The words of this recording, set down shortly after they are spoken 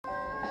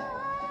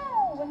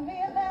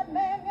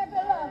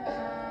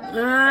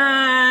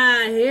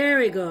Ah, here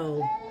we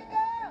go.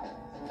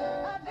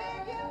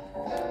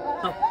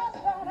 Oh,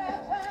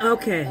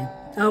 okay,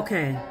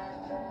 okay,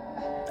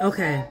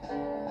 okay.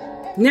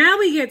 Now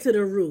we get to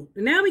the root.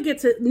 Now we get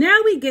to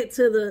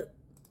the.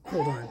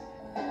 Hold on.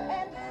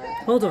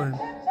 Hold on.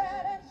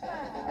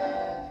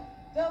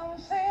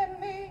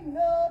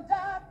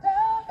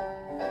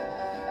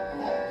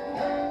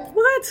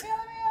 What?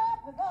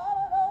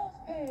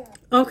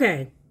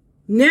 Okay.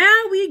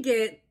 Now we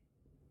get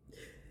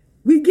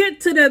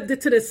to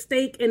the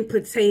steak and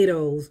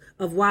potatoes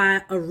of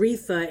why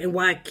Aretha and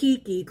why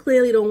Kiki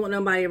clearly don't want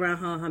nobody around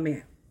her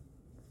man.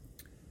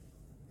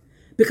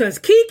 Because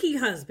Kiki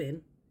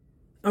husband,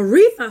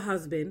 Aretha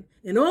husband,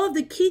 and all of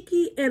the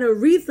Kiki and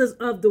Arethas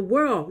of the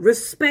world,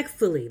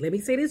 respectfully, let me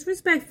say this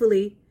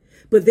respectfully,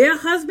 but their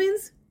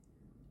husbands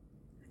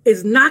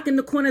is knocking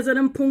the corners of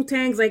them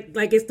poontangs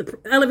like it's the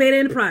elevator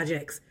in the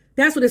projects.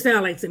 That's what it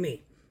sounds like to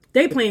me.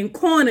 They playing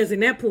corners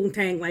in that poontang like